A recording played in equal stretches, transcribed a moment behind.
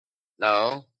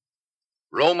Now,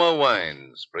 Roma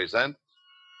Wines present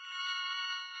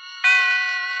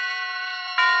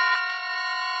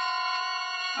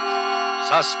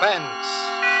Suspense.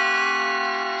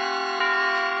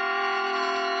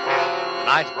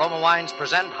 Tonight, Roma Wines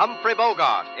present Humphrey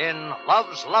Bogart in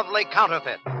Love's Lovely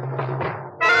Counterfeit.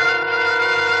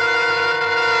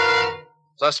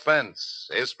 Suspense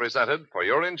is presented for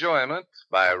your enjoyment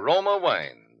by Roma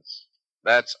Wines.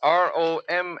 That's Roma,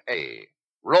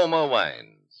 Roma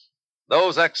Wines.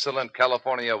 Those excellent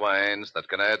California wines that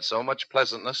can add so much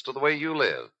pleasantness to the way you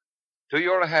live, to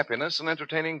your happiness in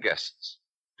entertaining guests,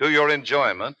 to your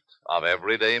enjoyment of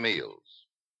everyday meals.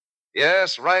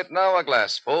 Yes, right now a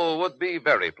glassful would be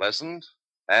very pleasant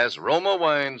as Roma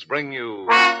Wines bring you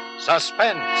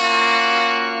Suspense.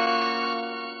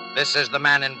 This is the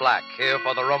man in black, here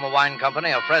for the Roma Wine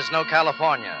Company of Fresno,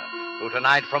 California, who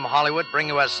tonight from Hollywood bring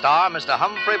you as star Mr.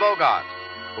 Humphrey Bogart,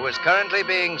 who is currently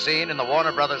being seen in the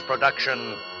Warner Brothers production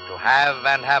To Have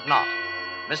and Have Not.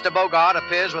 Mr. Bogart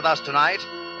appears with us tonight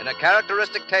in a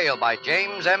characteristic tale by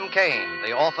James M. Cain,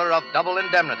 the author of Double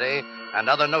Indemnity and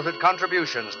other noted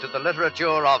contributions to the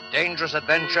literature of dangerous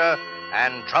adventure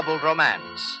and troubled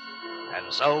romance.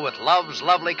 And so, with Love's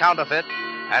Lovely Counterfeit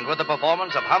and with the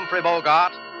performance of Humphrey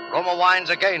Bogart, Roma Wines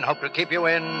again hope to keep you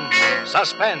in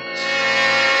suspense.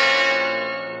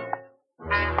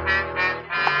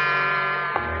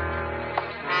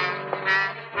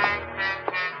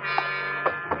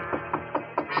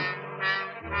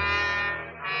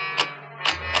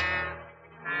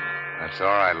 That's all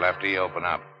right, Lefty. Open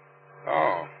up.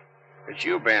 Oh, it's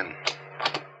you, Ben.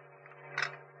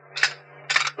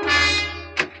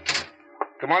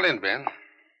 Come on in, Ben.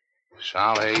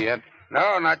 Sal here yet?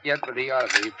 No, not yet, but he ought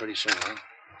to be pretty soon, huh?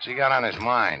 What's he got on his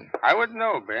mind? I wouldn't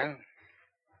know, Ben.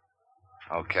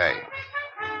 Okay.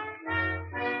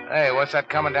 Hey, what's that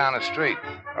coming down the street?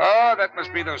 Oh, that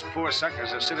must be those poor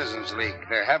suckers of Citizens League.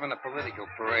 They're having a political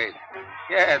parade.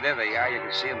 Yeah, there they are. You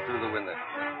can see them through the window.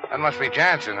 That must be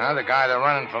Jansen, huh? The guy they're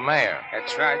running for mayor.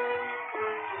 That's right.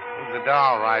 Who's the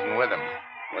doll riding with him?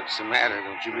 What's the matter?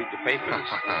 Don't you read the papers?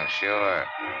 Sure.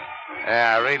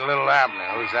 Yeah, I read Little Abner.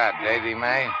 Who's that, Davy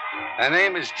May? Her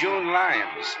name is June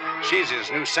Lyons. She's his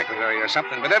new secretary or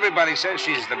something, but everybody says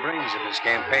she's the brains of his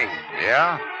campaign.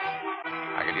 Yeah?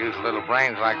 I could use little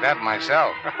brains like that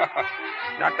myself.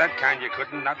 Not that kind you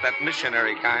couldn't. Not that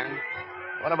missionary kind.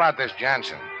 What about this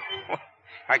Jansen?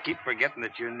 I keep forgetting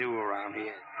that you're new around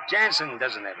here. Jansen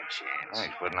doesn't have a chance. Well,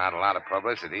 he's putting out a lot of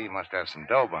publicity. He must have some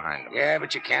dough behind him. Yeah,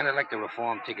 but you can't elect a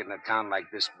reform ticket in a town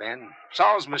like this, Ben.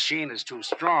 Saul's machine is too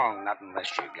strong, not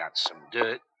unless you got some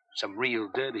dirt. Some real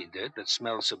dirty dirt that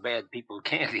smells so bad people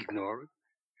can't ignore it.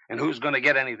 And who's going to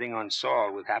get anything on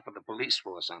Saul with half of the police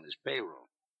force on his payroll?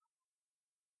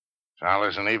 Sal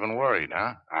isn't even worried,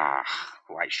 huh? Ah,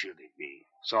 why should he be?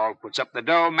 Saul puts up the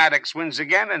dough, Maddox wins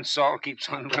again, and Saul keeps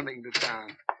on running the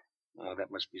town. Oh,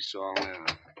 that must be Saul now.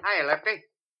 Hiya, Lefty.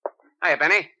 Hiya,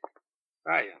 Benny.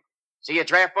 Hiya. See your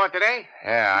draft board today?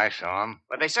 Yeah, I saw him.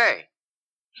 What'd they say?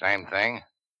 Same thing.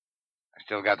 I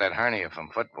still got that hernia from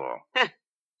football.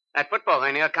 That football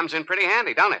hernia comes in pretty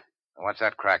handy, don't it? What's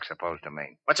that crack supposed to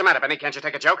mean? What's the matter, Benny? Can't you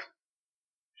take a joke?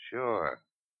 Sure.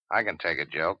 I can take a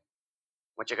joke.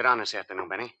 What you got on this afternoon,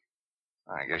 Benny?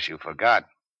 I guess you forgot.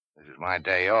 This is my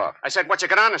day off. I said, what you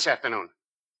got on this afternoon?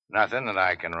 Nothing that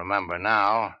I can remember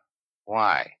now.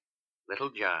 Why? Little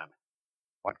job.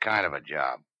 What kind of a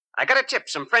job? I got a tip.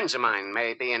 Some friends of mine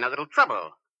may be in a little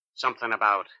trouble. Something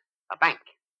about a bank.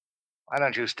 Why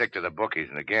don't you stick to the bookies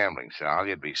and the gambling, Sal?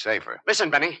 You'd be safer. Listen,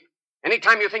 Benny.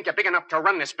 Anytime you think you're big enough to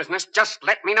run this business, just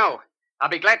let me know. I'll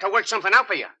be glad to work something out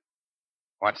for you.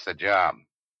 What's the job?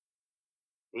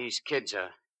 These kids are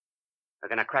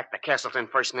going to crack the Castleton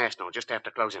First National just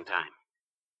after closing time.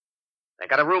 They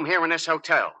got a room here in this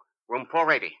hotel, room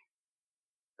 480.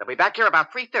 They'll be back here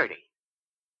about 3:30.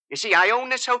 You see, I own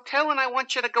this hotel, and I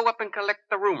want you to go up and collect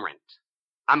the room rent.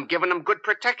 I'm giving them good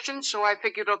protection, so I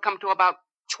figure it'll come to about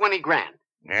 20 grand.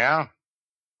 Yeah?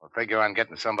 We'll figure on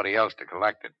getting somebody else to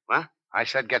collect it. What? I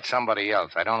said get somebody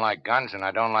else. I don't like guns, and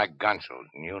I don't like gunsels,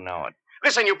 and you know it.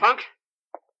 Listen, you punk.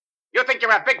 You think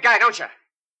you're a big guy, don't you?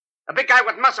 A big guy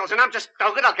with muscles, and I'm just a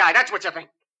little guy. That's what you think,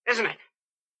 isn't it?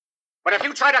 But if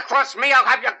you try to cross me, I'll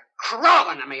have you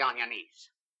crawling to me on your knees.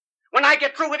 When I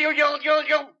get through with you, you'll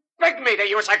beg me to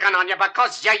use a gun on you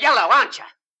because you're yellow, aren't you?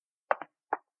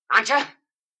 Aren't you?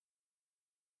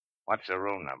 What's the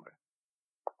room number?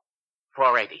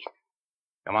 480.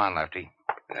 Come on, Lefty.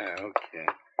 Okay.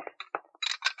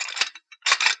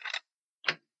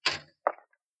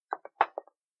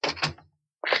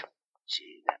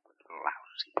 Gee, that was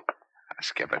lousy.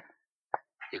 Skip it.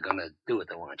 You're gonna do it,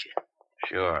 though, aren't you?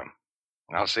 Sure.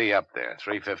 I'll see you up there,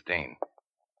 3:15.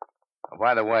 Oh,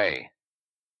 by the way,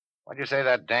 what'd you say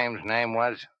that dame's name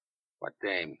was? What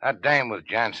dame? That dame was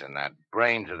Jansen, that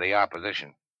brains of the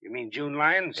opposition. You mean June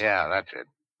Lyons? Yeah, that's it.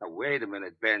 Now, wait a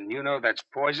minute, Ben. You know that's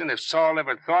poison. If Saul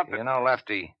ever thought that... You know,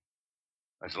 Lefty,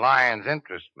 Miss Lyons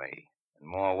interests me in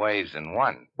more ways than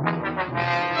one.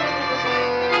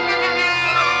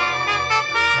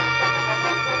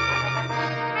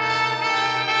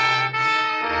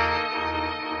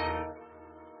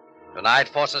 Tonight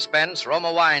for Suspense,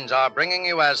 Roma Wines are bringing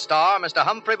you as star Mr.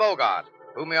 Humphrey Bogart,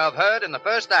 whom you have heard in the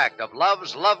first act of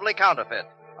Love's Lovely Counterfeit,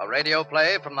 a radio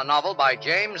play from the novel by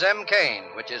James M. Cain,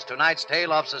 which is tonight's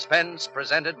tale of suspense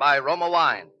presented by Roma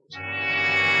Wines.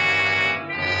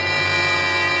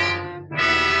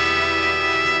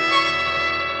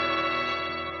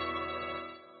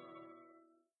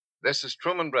 This is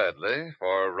Truman Bradley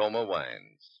for Roma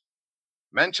Wines.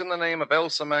 Mention the name of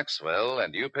Elsa Maxwell,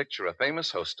 and you picture a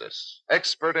famous hostess,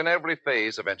 expert in every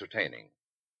phase of entertaining.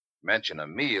 Mention a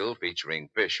meal featuring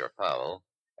fish or fowl,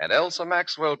 and Elsa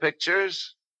Maxwell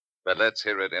pictures, but let's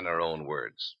hear it in her own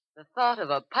words. The thought of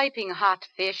a piping hot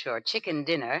fish or chicken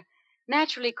dinner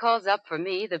naturally calls up for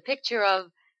me the picture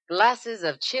of glasses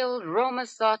of chilled Roma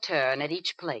Sauterne at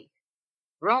each plate.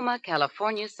 Roma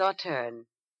California Sauterne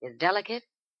is delicate,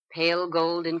 pale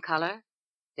gold in color,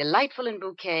 delightful in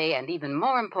bouquet, and even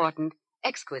more important,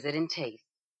 exquisite in taste.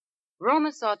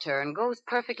 Roma Sauterne goes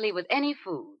perfectly with any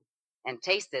food and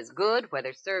tastes as good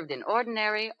whether served in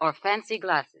ordinary or fancy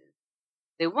glasses.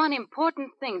 The one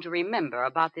important thing to remember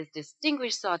about this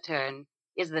distinguished Sauterne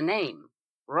is the name,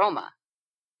 Roma.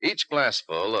 Each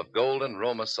glassful of golden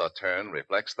Roma Sauterne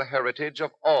reflects the heritage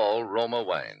of all Roma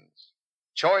wines.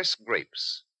 Choice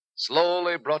grapes,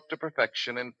 slowly brought to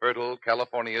perfection in fertile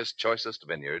California's choicest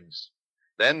vineyards,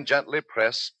 then gently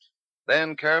pressed,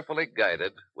 then carefully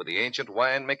guided with the ancient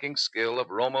wine-making skill of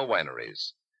Roma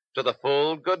wineries to the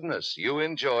full goodness you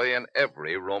enjoy in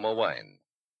every Roma wine.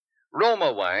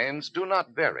 Roma wines do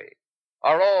not vary,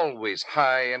 are always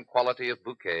high in quality of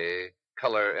bouquet,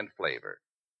 color, and flavor.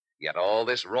 Yet all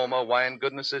this Roma wine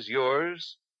goodness is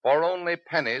yours for only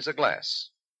pennies a glass.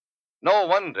 No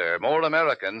wonder more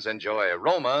Americans enjoy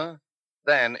Roma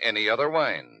than any other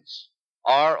wines.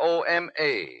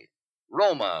 R-O-M-A,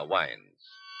 Roma wines.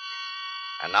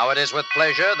 And now it is with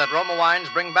pleasure that Roma Wines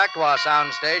bring back to our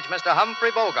soundstage Mr.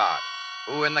 Humphrey Bogart,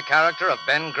 who, in the character of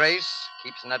Ben Grace,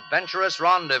 keeps an adventurous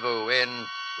rendezvous in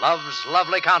Love's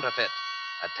Lovely Counterfeit,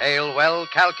 a tale well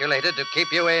calculated to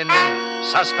keep you in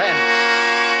suspense.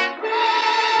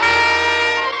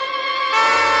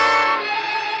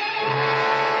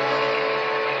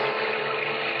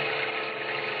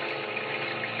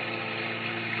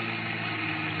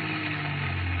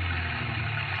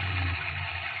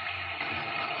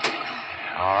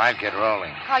 All right, get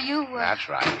rolling. Are you, That's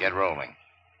right, get rolling.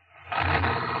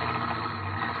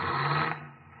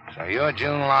 So you're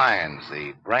June Lyons,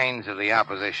 the brains of the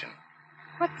opposition.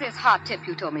 What's this hot tip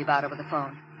you told me about over the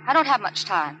phone? I don't have much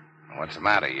time. What's the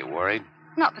matter? You worried?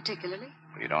 Not particularly.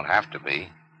 You don't have to be.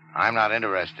 I'm not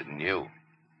interested in you.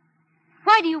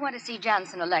 Why do you want to see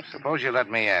Jansen elected? Suppose you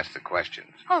let me ask the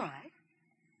questions. All right.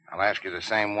 I'll ask you the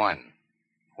same one.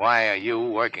 Why are you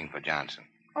working for Johnson?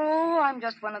 Oh, I'm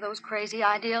just one of those crazy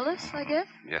idealists, I guess.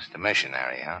 Just a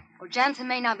missionary, huh? Well, Jansen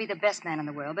may not be the best man in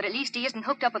the world, but at least he isn't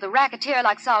hooked up with a racketeer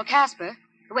like Saul Casper,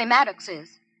 the way Maddox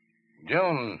is.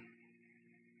 June.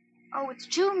 Oh, it's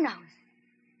June now.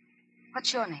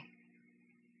 What's your name?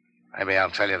 Maybe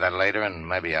I'll tell you that later, and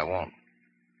maybe I won't.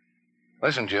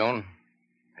 Listen, June.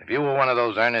 If you were one of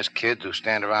those earnest kids who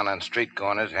stand around on street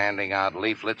corners handing out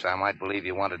leaflets, I might believe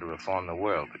you wanted to reform the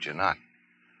world, but you're not.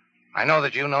 I know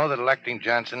that you know that electing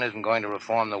Johnson isn't going to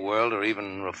reform the world or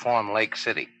even reform Lake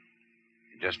City.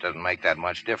 It just doesn't make that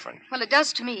much difference. Well, it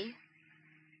does to me.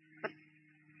 But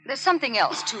there's something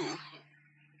else, too.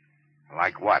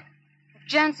 Like what? If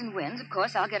Jansen wins, of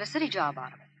course, I'll get a city job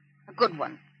out of it. A good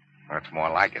one. That's more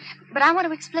like it. But I want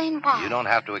to explain why. You don't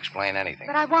have to explain anything.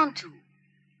 But I want to.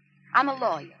 I'm a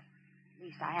lawyer. At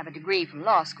least I have a degree from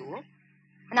law school.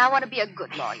 And I want to be a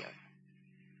good lawyer.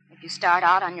 If you start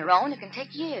out on your own, it can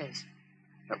take years.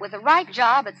 But with the right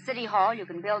job at City Hall, you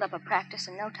can build up a practice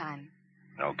in no time.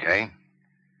 Okay.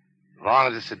 As long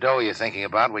as it's the dough you're thinking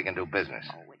about, we can do business.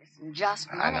 Oh, it isn't just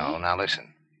money. I know. Now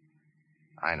listen.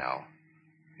 I know.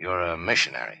 You're a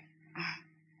missionary.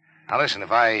 Now listen,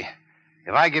 if I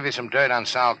give you some dirt on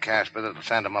Sal Casper that'll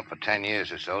send him up for 10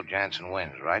 years or so, Jansen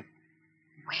wins, right?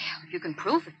 Well, if you can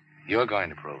prove it. You're going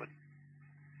to prove it.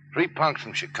 3 punks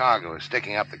from Chicago are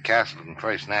sticking up the Castleton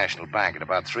First National Bank at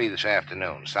about 3 this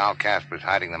afternoon. Sal Casper's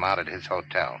hiding them out at his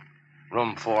hotel,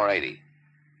 room 480.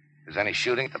 If there's any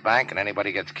shooting at the bank and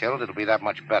anybody gets killed, it'll be that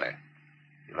much better.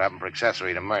 You'll have them for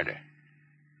accessory to murder.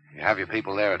 You have your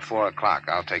people there at 4 o'clock.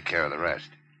 I'll take care of the rest.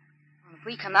 Well, if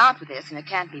we come out with this and it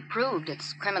can't be proved,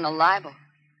 it's criminal libel.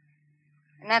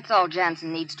 And that's all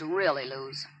Jansen needs to really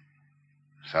lose.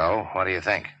 So, what do you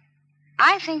think?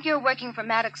 I think you're working for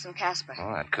Maddox and Casper.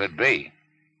 Well, that could be.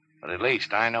 But at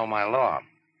least I know my law.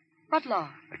 What law?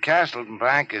 The Castleton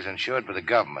Bank is insured by the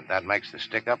government. That makes the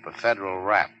stick-up a federal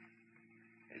rap.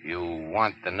 If you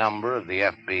want the number of the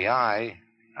FBI,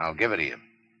 I'll give it to you.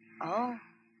 Oh?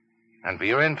 And for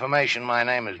your information, my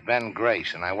name is Ben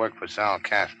Grace, and I work for Sal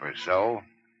Casper, so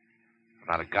I'm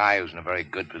not a guy who's in a very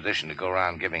good position to go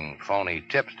around giving phony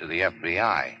tips to the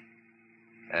FBI.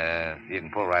 You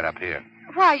can pull right up here.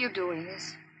 Why are you doing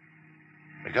this?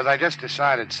 Because I just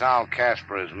decided Sal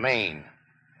Casper is mean,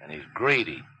 and he's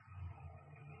greedy.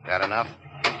 That enough?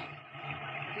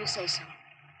 You say so.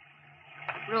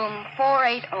 Room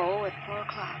 480 at 4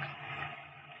 o'clock.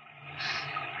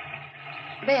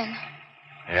 Ben,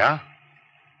 Yeah?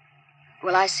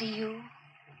 will I see you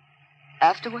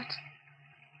afterwards?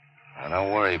 Now,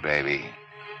 don't worry, baby.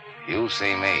 You'll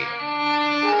see me.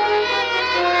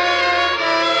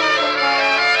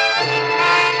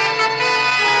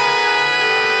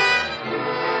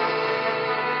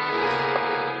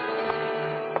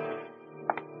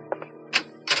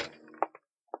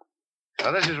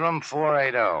 So this is room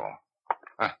 480.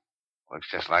 Huh.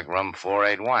 Looks just like room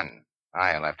 481.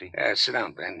 Hiya, Lefty. Sit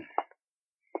down, Ben.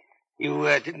 You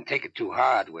didn't take it too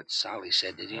hard, what Sally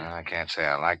said, did you? I can't say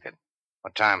I liked it.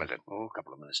 What time is it? Oh, a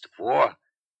couple of minutes to 4.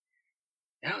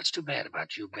 You know, it's too bad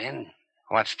about you, Ben,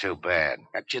 What's too bad?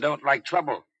 that you don't like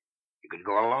trouble. You could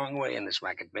go a long way in this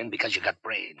racket, Ben, because you got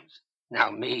brains.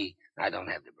 Now, me, I don't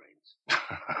have the brains.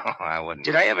 I wouldn't.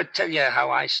 Did I ever tell you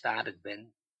how I started, Ben?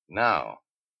 No.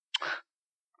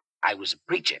 I was a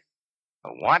preacher. A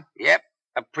what? Yep,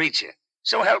 a preacher.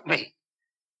 So help me.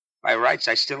 By rights,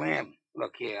 I still am.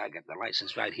 Look here, I got the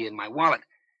license right here in my wallet.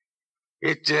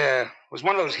 It was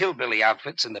one of those hillbilly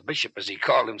outfits, and the bishop, as he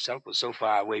called himself, was so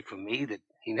far away from me that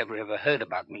he never ever heard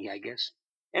about me, I guess.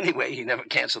 Anyway, he never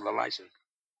canceled the license.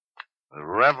 The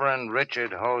Reverend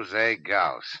Richard Jose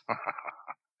Gauss.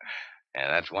 Yeah,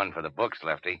 that's one for the books,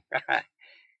 Lefty.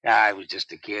 I was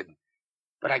just a kid.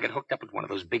 But I got hooked up with one of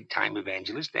those big-time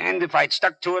evangelists, and if I'd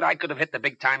stuck to it, I could have hit the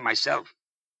big time myself.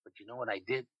 But you know what I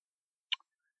did?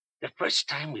 The first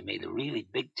time we made a really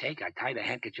big take, I tied a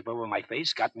handkerchief over my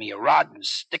face, got me a rod, and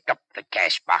stick up the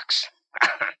cash box.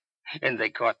 And they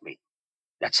caught me.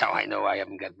 That's how I know I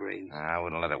haven't got brains. I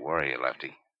wouldn't let it worry you,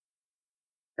 Lefty.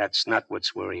 That's not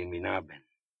what's worrying me now, Ben.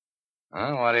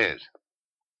 Huh? What is?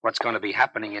 What's going to be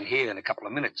happening in here in a couple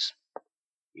of minutes?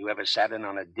 You ever sat in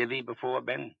on a divvy before,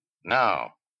 Ben? No.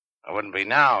 I wouldn't be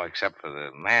now, except for the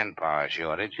manpower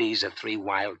shortage. These are 3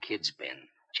 wild kids, Ben.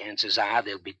 Chances are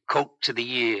they'll be coked to the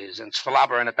ears and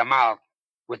slobbering at the mouth,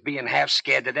 with being half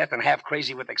scared to death and half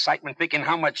crazy with excitement, thinking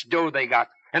how much dough they got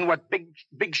and what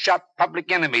big shot public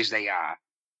enemies they are.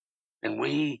 And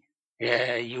we,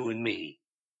 yeah, you and me,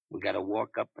 we got to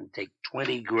walk up and take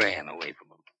 20 grand away from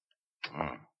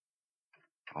them.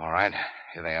 All right,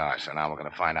 here they are. So now we're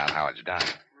going to find out how it's done.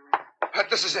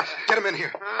 This is it. Get him in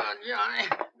here. Oh, Johnny,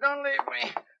 don't leave me.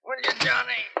 Will you,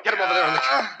 Johnny? Get him over there in the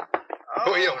chair.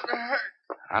 Who are you?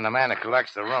 I'm the man that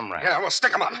collects the room rent. Yeah, well,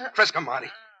 stick him up. Frisk him, Marty.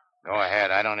 Go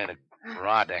ahead. I don't need a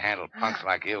rod to handle punks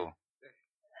like you.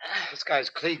 This guy's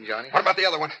clean, Johnny. What about the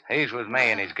other one? He's with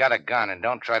me, and he's got a gun, and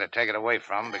don't try to take it away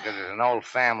from him because it's an old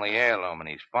family heirloom, and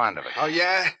he's fond of it. Oh,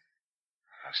 yeah?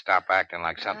 Now stop acting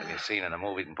like something you've seen in the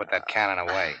movies and put that cannon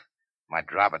away. Might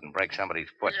drop it and break somebody's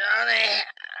foot. Johnny.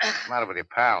 What's the matter with your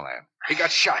pal there? He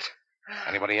got shot.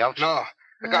 Anybody else? No.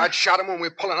 The guard shot him when we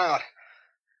were pulling out.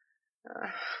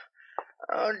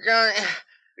 Oh, Johnny.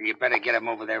 You better get him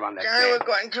over there on that Johnny, bed. we're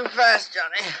going too fast,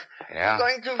 Johnny. Yeah? We're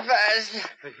going too fast.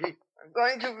 We're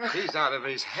going too fast. He's out of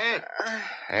his head.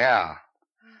 Yeah.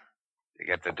 You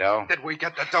get the dough? Did we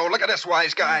get the dough? Look at this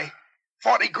wise guy.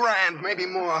 40 grand, maybe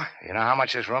more. You know how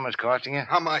much this room is costing you?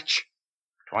 How much?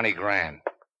 20 grand.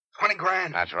 20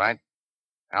 grand. That's right.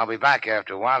 I'll be back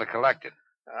after a while to collect it.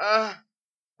 What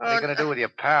are you going to do with your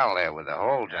pal there with the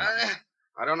holes in it?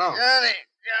 I don't know.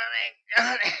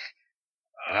 Johnny.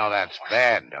 You know that's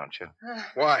bad, don't you?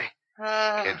 Why?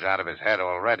 Kid's out of his head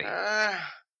already.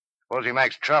 Suppose he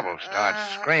makes trouble,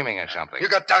 starts screaming or something. You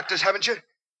got doctors, haven't you?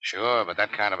 Sure, but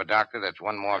that kind of a doctor, that's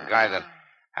one more guy that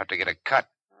have to get a cut.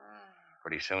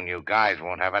 Pretty soon you guys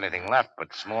won't have anything left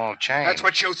but small change. That's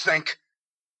what you think.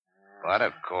 But,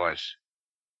 of course,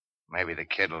 maybe the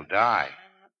kid will die.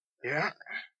 Yeah?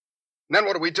 And then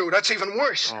what do we do? That's even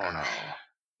worse. Oh, no.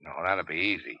 No, that'll be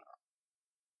easy.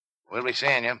 We'll be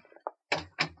seeing you.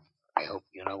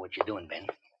 You know what you're doing, Ben.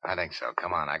 I think so.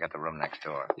 Come on, I got the room next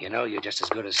door. You know you're just as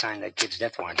good as signing that kid's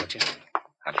death warrant, don't you?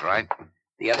 That's right.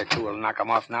 The other two will knock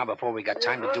him off now before we got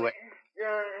time to do it.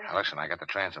 Now, listen, I got the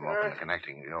transom open, the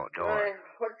connecting door. Johnny,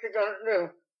 what you gonna do?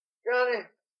 Johnny,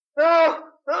 no,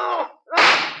 no, no!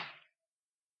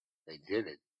 They did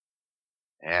it.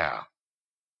 Yeah.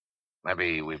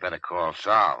 Maybe we better call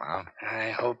Saul, huh?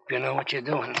 I hope you know what you're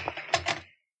doing.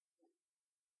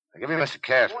 Give me Mr.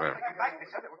 Casper.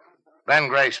 Ben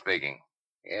Gray speaking.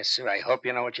 Yes, sir. I hope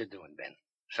you know what you're doing, Ben.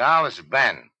 Sal, this is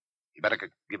Ben. You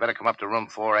better come up to room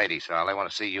 480, Sal. They want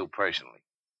to see you personally.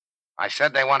 I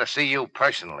said they want to see you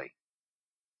personally.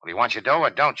 Well, do you want your dough or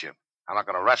don't you? I'm not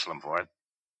going to wrestle them for it.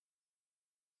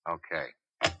 Okay.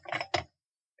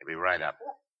 They'll be right up.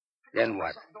 Then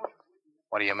what?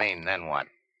 What do you mean, then what?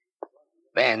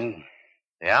 Ben.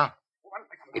 Yeah?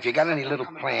 If you got any little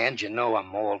plans, you know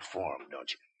I'm all for them,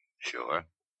 don't you? Sure.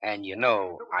 And you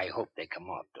know I hope they come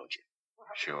off, don't you?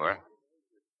 Sure.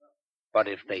 But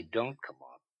if they don't come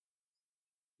off,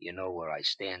 you know where I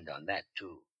stand on that,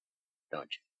 too, don't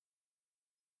you?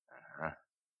 Uh-huh.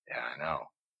 Yeah, I know.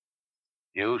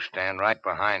 You stand right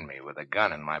behind me with a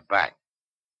gun in my back.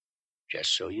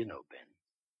 Just so you know, Ben.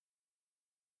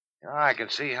 Oh, I can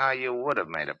see how you would have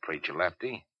made a preacher,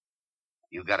 Lefty.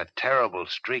 You got a terrible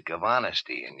streak of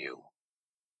honesty in you.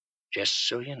 Just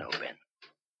so you know, Ben.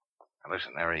 Now,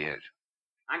 listen, there he is.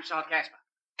 I'm Saul Casper.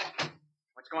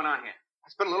 What's going on here?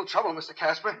 It's been a little trouble, Mr.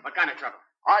 Casper. What kind of trouble?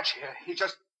 Arch here, he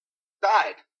just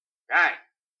died. Died.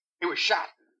 He was shot.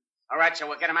 All right, so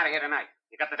we'll get him out of here tonight.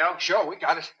 You got the dough? Sure, we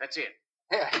got it. That's it.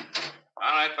 Here.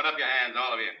 All right, put up your hands,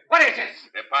 all of you. What is this?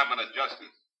 Department of Justice.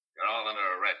 You're all under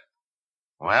arrest.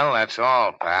 Well, that's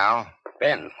all, pal.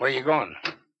 Ben, where you going?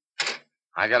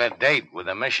 I got a date with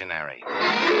a missionary.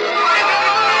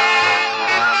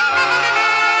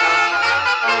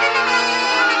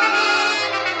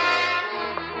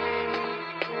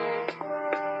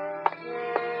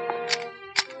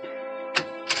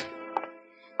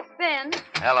 Ben.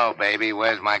 Hello, baby.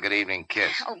 Where's my good evening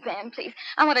kiss? Oh, Ben, please.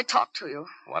 I want to talk to you.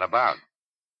 What about?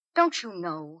 Don't you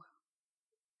know?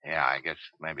 Yeah, I guess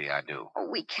maybe I do. Oh,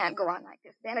 we can't go on like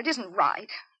this, Ben. It isn't right.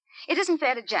 It isn't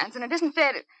fair to Jansen. It isn't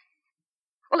fair to...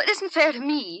 Well, it isn't fair to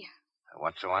me.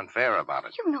 What's so unfair about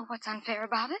it? You know what's unfair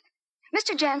about it.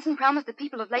 Mr. Jansen promised the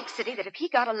people of Lake City that if he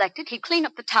got elected, he'd clean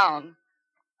up the town.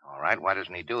 All right, why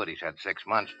doesn't he do it? He's had 6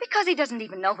 months. Because he doesn't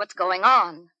even know what's going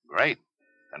on. Great.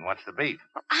 Then what's the beef?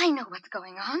 Well, I know what's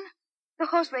going on. The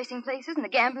horse racing places and the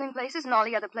gambling places and all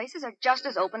the other places are just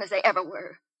as open as they ever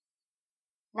were.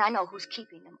 And I know who's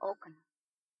keeping them open.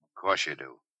 Of course you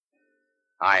do.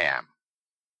 I am.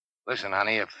 Listen,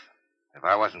 honey, if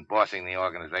I wasn't bossing the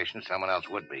organization, someone else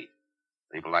would be.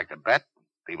 People like to bet.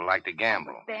 People like to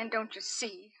gamble. Oh, Ben, don't you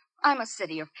see? I'm a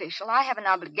city official. I have an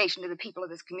obligation to the people of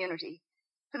this community.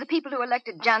 To the people who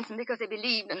elected Johnson because they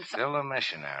believed in... Still a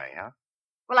missionary, huh?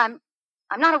 Well, I'm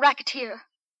not a racketeer.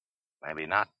 Maybe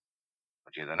not.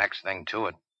 But you're the next thing to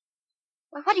it.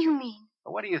 Well, what do you mean?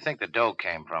 Well, where do you think the dough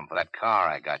came from for that car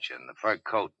I got you and the fur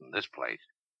coat and this place?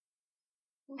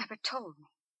 You never told me.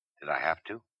 Did I have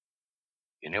to?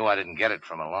 You knew I didn't get it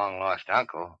from a long-lost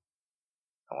uncle.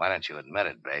 Well, why don't you admit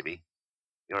it, baby?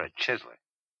 You're a chiseler.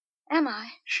 Am I?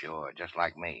 Sure, just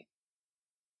like me.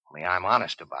 Only I'm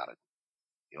honest about it.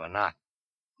 You're not.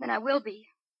 Then I will be.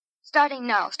 Starting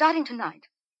now. Starting tonight.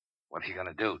 What are you going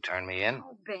to do, turn me in?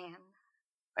 Oh, Ben.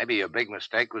 Maybe your big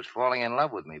mistake was falling in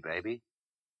love with me, baby.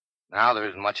 Now there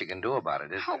isn't much you can do about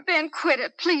it, is Oh, there? Ben, quit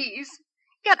it, please.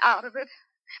 Get out of it.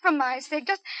 For my sake,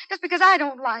 just because I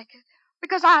don't like it.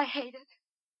 Because I hate it.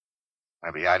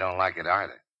 Maybe I don't like it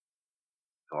either.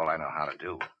 It's all I know how to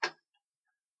do.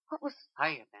 What was...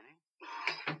 Hiya,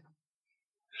 Benny.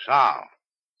 Saul.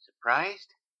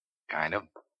 Surprised? Kind of.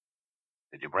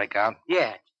 Did you break out?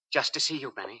 Yeah, just to see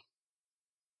you, Benny.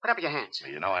 Put up your hands.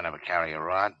 You know I never carry a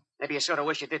rod. Maybe you sort of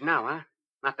wish you did now, huh?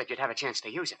 Not that you'd have a chance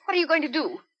to use it. What are you going to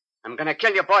do? I'm going to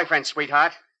kill your boyfriend,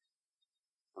 sweetheart.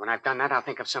 When I've done that, I'll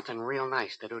think of something real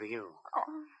nice to do to you. Oh.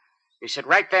 You sit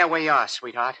right there where you are,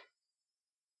 sweetheart.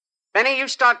 Benny, you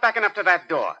start backing up to that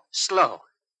door. Slow.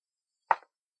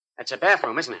 That's a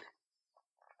bathroom, isn't it?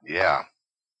 Yeah.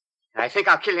 I think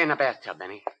I'll kill you in the bathtub,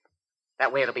 Benny.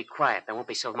 That way it'll be quiet. There won't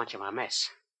be so much of a mess.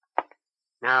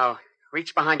 Now,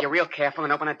 reach behind you real careful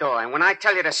and open the door. And when I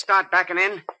tell you to start backing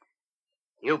in,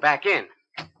 you back in.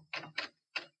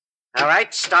 All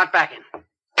right, start backing.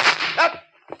 Up!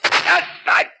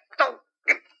 I don't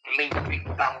leave me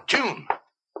alone. June!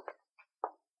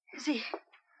 Is he...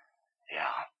 Yeah.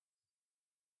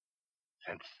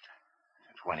 Since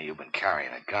when have you been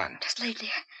carrying a gun? Just lately.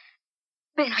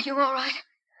 Ben, are you all right?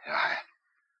 Yeah,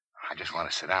 I just want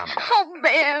to sit down a minute. Oh,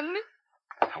 Ben.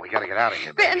 We got to get out of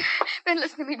here, baby. Ben,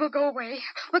 listen to me. We'll go away.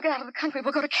 We'll get out of the country.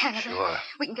 We'll go to Canada. Sure.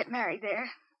 We can get married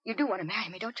there. You do want to marry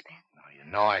me, don't you, Ben? No, you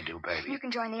know I do, baby. You can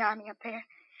join the army up there.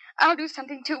 I'll do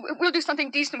something, too. We'll do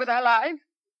something decent with our lives.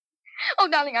 Oh,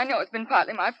 darling, I know it's been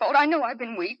partly my fault. I know I've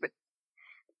been weak, but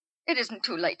it isn't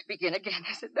too late to begin again,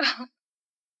 is it, darling?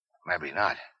 Maybe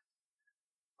not.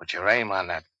 But your aim on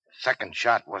that second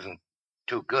shot wasn't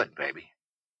too good, baby.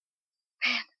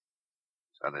 Ben.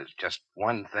 So there's just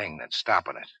one thing that's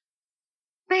stopping it.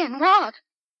 Ben, what?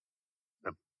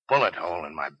 The bullet hole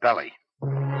in my belly.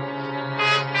 Well,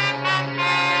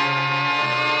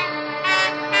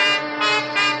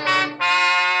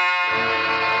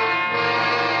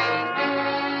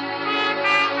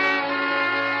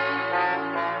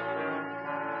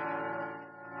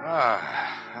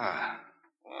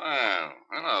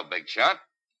 hello, big shot.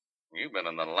 You've been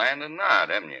in the land of Nod,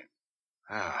 haven't you?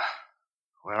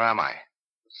 Where am I?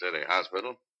 City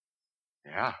hospital.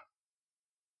 Yeah?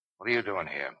 What are you doing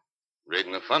here?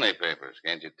 Reading the funny papers,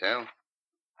 can't you tell?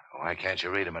 Why can't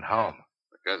you read them at home?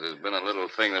 Because there's been a little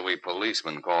thing that we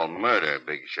policemen call murder,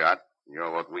 big shot.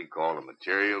 You're what we call a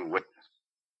material witness.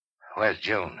 Where's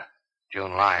June?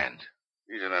 June Lyons.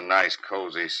 She's in a nice,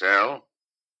 cozy cell.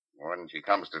 When she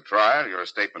comes to trial, your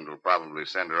statement will probably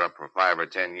send her up for 5 or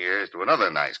 10 years to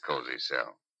another nice, cozy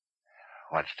cell.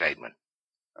 What statement?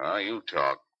 Oh, you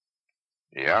talk.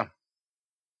 Yeah?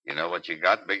 You know what you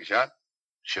got, big shot?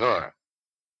 Sure.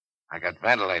 I got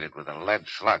ventilated with a lead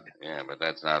slug. Yeah, but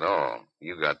that's not all.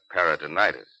 You got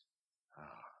peritonitis.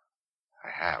 Oh, I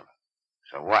have.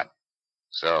 So what?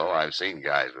 So, I've seen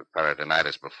guys with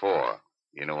peritonitis before.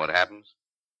 You know what happens?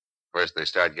 First, they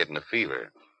start getting a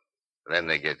fever. Then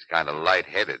they get kind of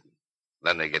lightheaded.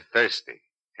 Then they get thirsty.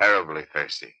 Terribly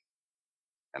thirsty.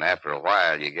 And after a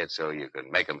while, you get so you can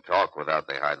make them talk without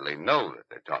they hardly know that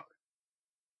they're talking.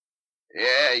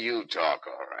 Yeah, you talk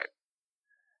all right.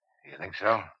 You think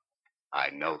so? I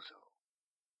know so.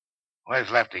 Where's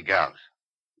Lefty Gauss?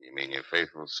 You mean your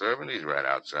faithful servant? He's right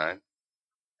outside.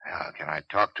 Well, can I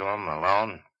talk to him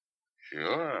alone?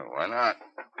 Sure, why not?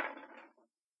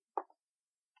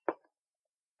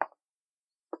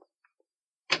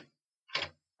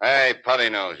 Hey, Putty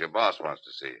Nose, your boss wants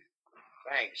to see you.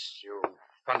 Thanks, you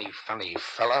funny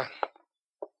fella.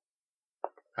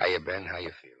 How you been? How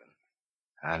you feeling?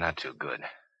 Not too good.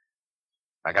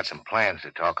 I got some plans to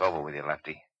talk over with you,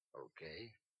 Lefty.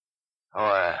 Okay.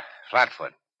 Oh,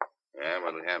 Flatfoot. Yeah,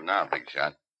 what do we have now, big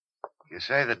shot? You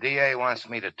say the DA wants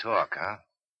me to talk, huh?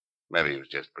 Maybe he was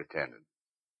just pretending.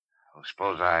 Well,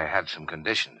 suppose I had some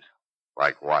conditions.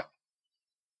 Like what?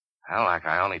 Well, like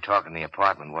I only talk in the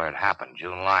apartment where it happened,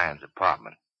 June Lyons'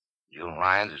 apartment. June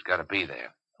Lyons has got to be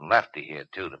there. And Lefty here,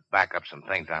 too, to back up some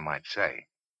things I might say.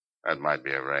 That might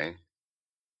be arranged.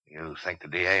 You think the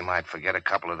DA might forget a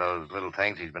couple of those little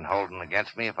things he's been holding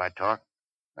against me if I talk?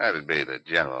 That'd be the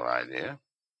general idea.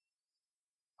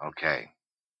 Okay.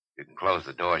 You can close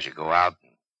the door as you go out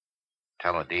and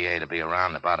tell the DA to be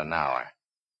around in about an hour.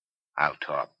 I'll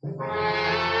talk.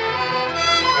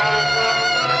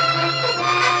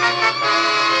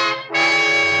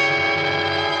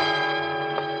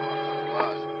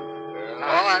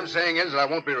 All I'm saying is that I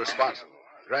won't be responsible.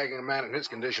 Dragging a man in his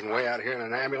condition way out here in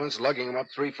an ambulance, lugging him up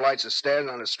 3 flights of stairs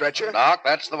on a stretcher. Doc,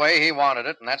 that's the way he wanted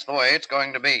it, and that's the way it's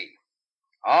going to be.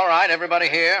 All right, everybody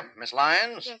here. Miss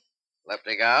Lyons? Yes.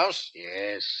 Lefty Gauss?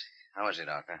 Yes, How is he,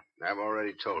 Doctor? I've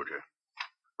already told you.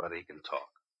 But he can talk.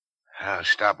 Oh,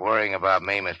 stop worrying about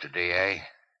me, Mr. DA.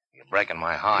 You're breaking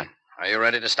my heart. Are you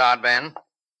ready to start, Ben?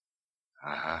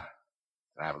 Uh-huh.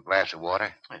 Can I have a glass of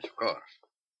water? Yes, of course.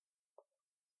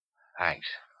 Thanks.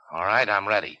 All right, I'm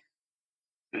ready.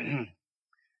 Do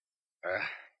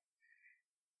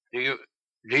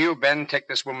you, Ben, take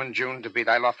this woman, June, to be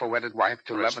thy lawful wedded wife,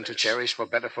 to love and to Business. cherish, for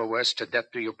better, for worse, to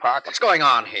death do you part? What's going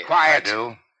on here? Quiet. I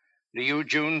do. Do you,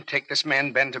 June, take this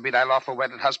man, Ben, to be thy lawful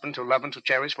wedded husband, to love and to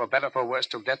cherish, for better, for worse,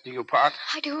 till death do you part?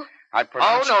 I do. I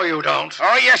pronounce... Oh, no, you don't.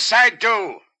 Oh, yes, I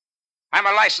do. I'm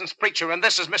a licensed preacher, and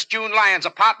this is Miss June Lyons'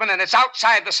 apartment, and it's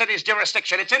outside the city's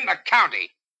jurisdiction. It's in the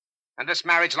county. And this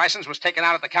marriage license was taken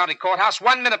out at the county courthouse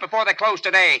 1 minute before they closed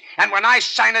today. And when I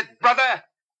sign it, brother,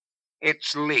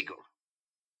 it's legal.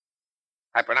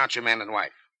 I pronounce you man and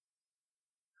wife.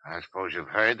 I suppose you've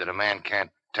heard that a man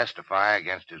can't testify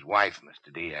against his wife,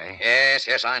 Mr. DA.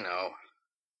 Yes, I know.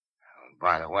 Oh,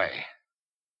 by the way,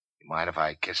 you mind if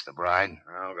I kiss the bride?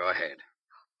 Oh, go ahead.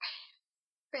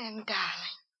 Ben,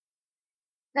 darling.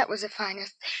 That was the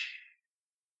finest thing.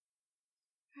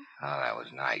 Oh, that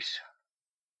was nice.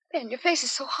 Ben, your face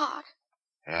is so hot.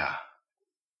 Yeah.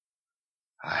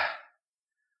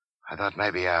 I thought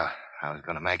maybe I'll I was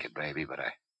going to make it, baby, but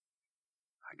I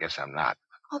guess I'm not.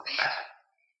 Oh, Ben.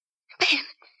 Ben.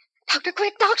 Doctor,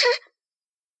 quick, doctor.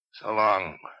 So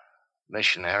long,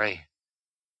 missionary.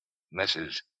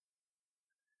 Mrs.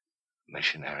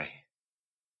 Missionary.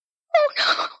 Oh,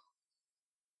 no.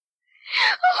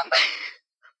 Oh, Ben.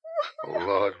 Oh,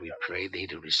 Lord, we pray thee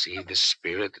to receive the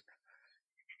spirit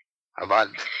of our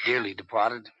dearly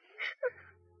departed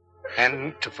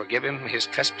and to forgive him his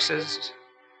trespasses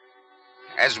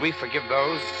as we forgive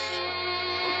those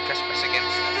who trespass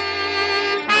against us.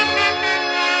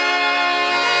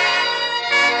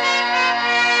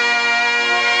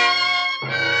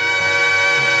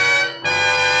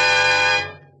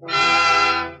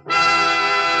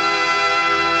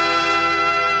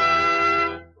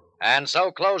 And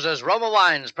so closes Roma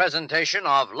Wine's presentation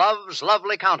of Love's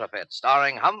Lovely Counterfeit,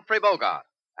 starring Humphrey Bogart,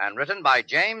 and written by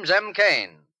James M. Cain.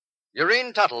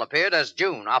 Urine Tuttle appeared as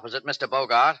June opposite Mr.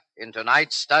 Bogart in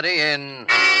tonight's study in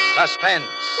Suspense.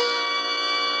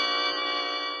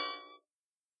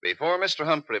 Before Mr.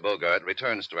 Humphrey Bogart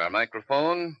returns to our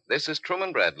microphone, this is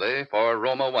Truman Bradley for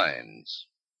Roma Wines.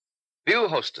 Few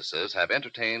hostesses have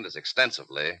entertained as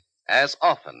extensively, as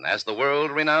often as the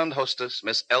world-renowned hostess,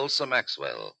 Miss Elsa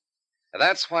Maxwell.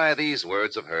 That's why these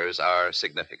words of hers are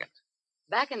significant.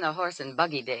 Back in the horse and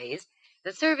buggy days,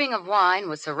 the serving of wine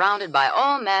was surrounded by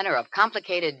all manner of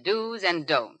complicated do's and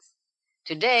don'ts.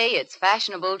 Today, it's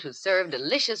fashionable to serve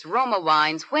delicious Roma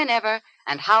wines whenever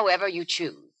and however you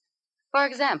choose. For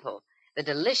example, the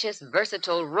delicious,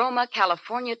 versatile Roma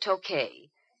California Tokay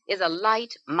is a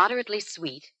light, moderately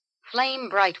sweet,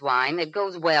 flame-bright wine that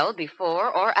goes well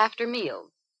before or after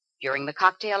meals, during the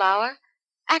cocktail hour,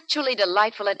 actually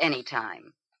delightful at any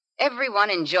time. Everyone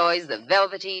enjoys the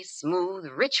velvety, smooth,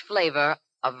 rich flavor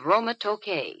of Roma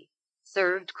Tokay,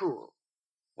 served cool.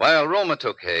 While Roma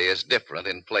Tokay is different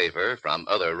in flavor from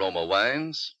other Roma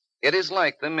wines, it is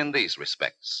like them in these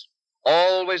respects.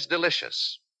 Always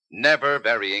delicious, never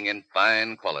varying in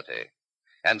fine quality.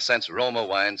 And since Roma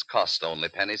wines cost only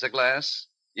pennies a glass,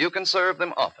 you can serve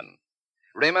them often.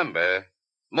 Remember,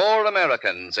 more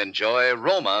Americans enjoy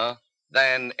Roma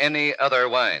than any other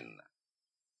wine.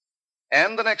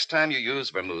 And the next time you use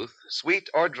vermouth, sweet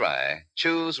or dry,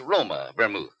 choose Roma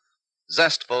vermouth.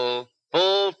 Zestful,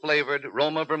 full-flavored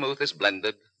Roma vermouth is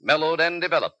blended, mellowed, and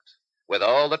developed with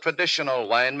all the traditional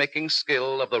wine-making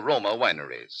skill of the Roma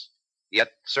wineries,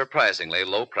 yet surprisingly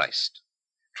low-priced.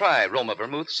 Try Roma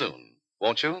vermouth soon,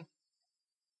 won't you?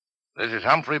 This is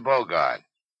Humphrey Bogart.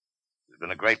 It's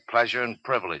been a great pleasure and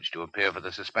privilege to appear for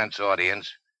the Suspense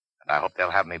audience, and I hope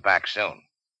they'll have me back soon.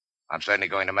 I'm certainly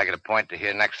going to make it a point to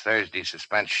hear next Thursday's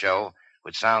Suspense show,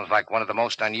 which sounds like one of the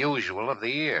most unusual of the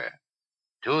year.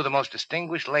 Two of the most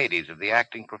distinguished ladies of the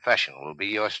acting profession will be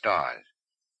your stars.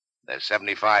 There's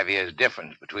 75 years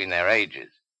difference between their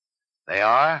ages. They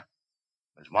are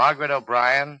Miss Margaret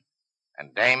O'Brien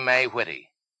and Dame May Whitty.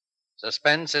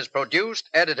 Suspense is produced,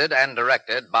 edited, and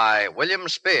directed by William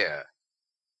Spear.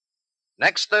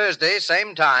 Next Thursday,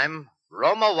 same time,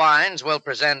 Roma Wines will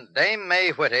present Dame May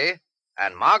Whitty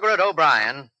and Margaret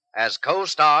O'Brien as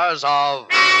co-stars of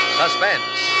Suspense.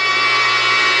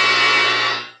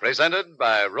 Presented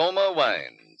by Roma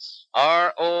Wines,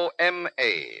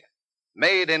 R-O-M-A,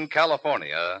 made in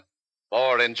California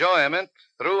for enjoyment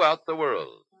throughout the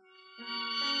world.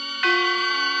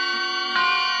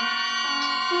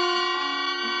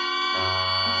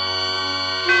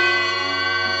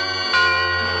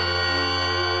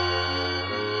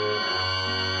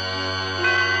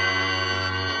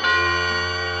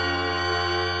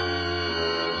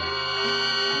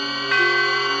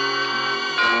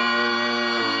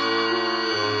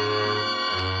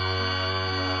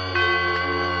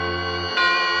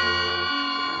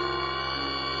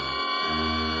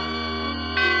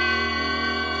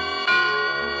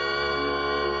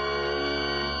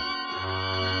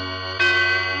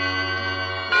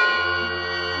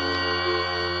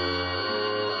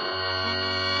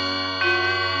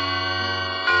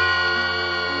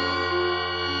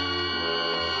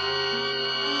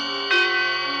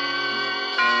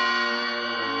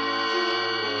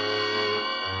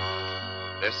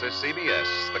 This is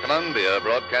CBS, the Columbia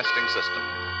Broadcasting System.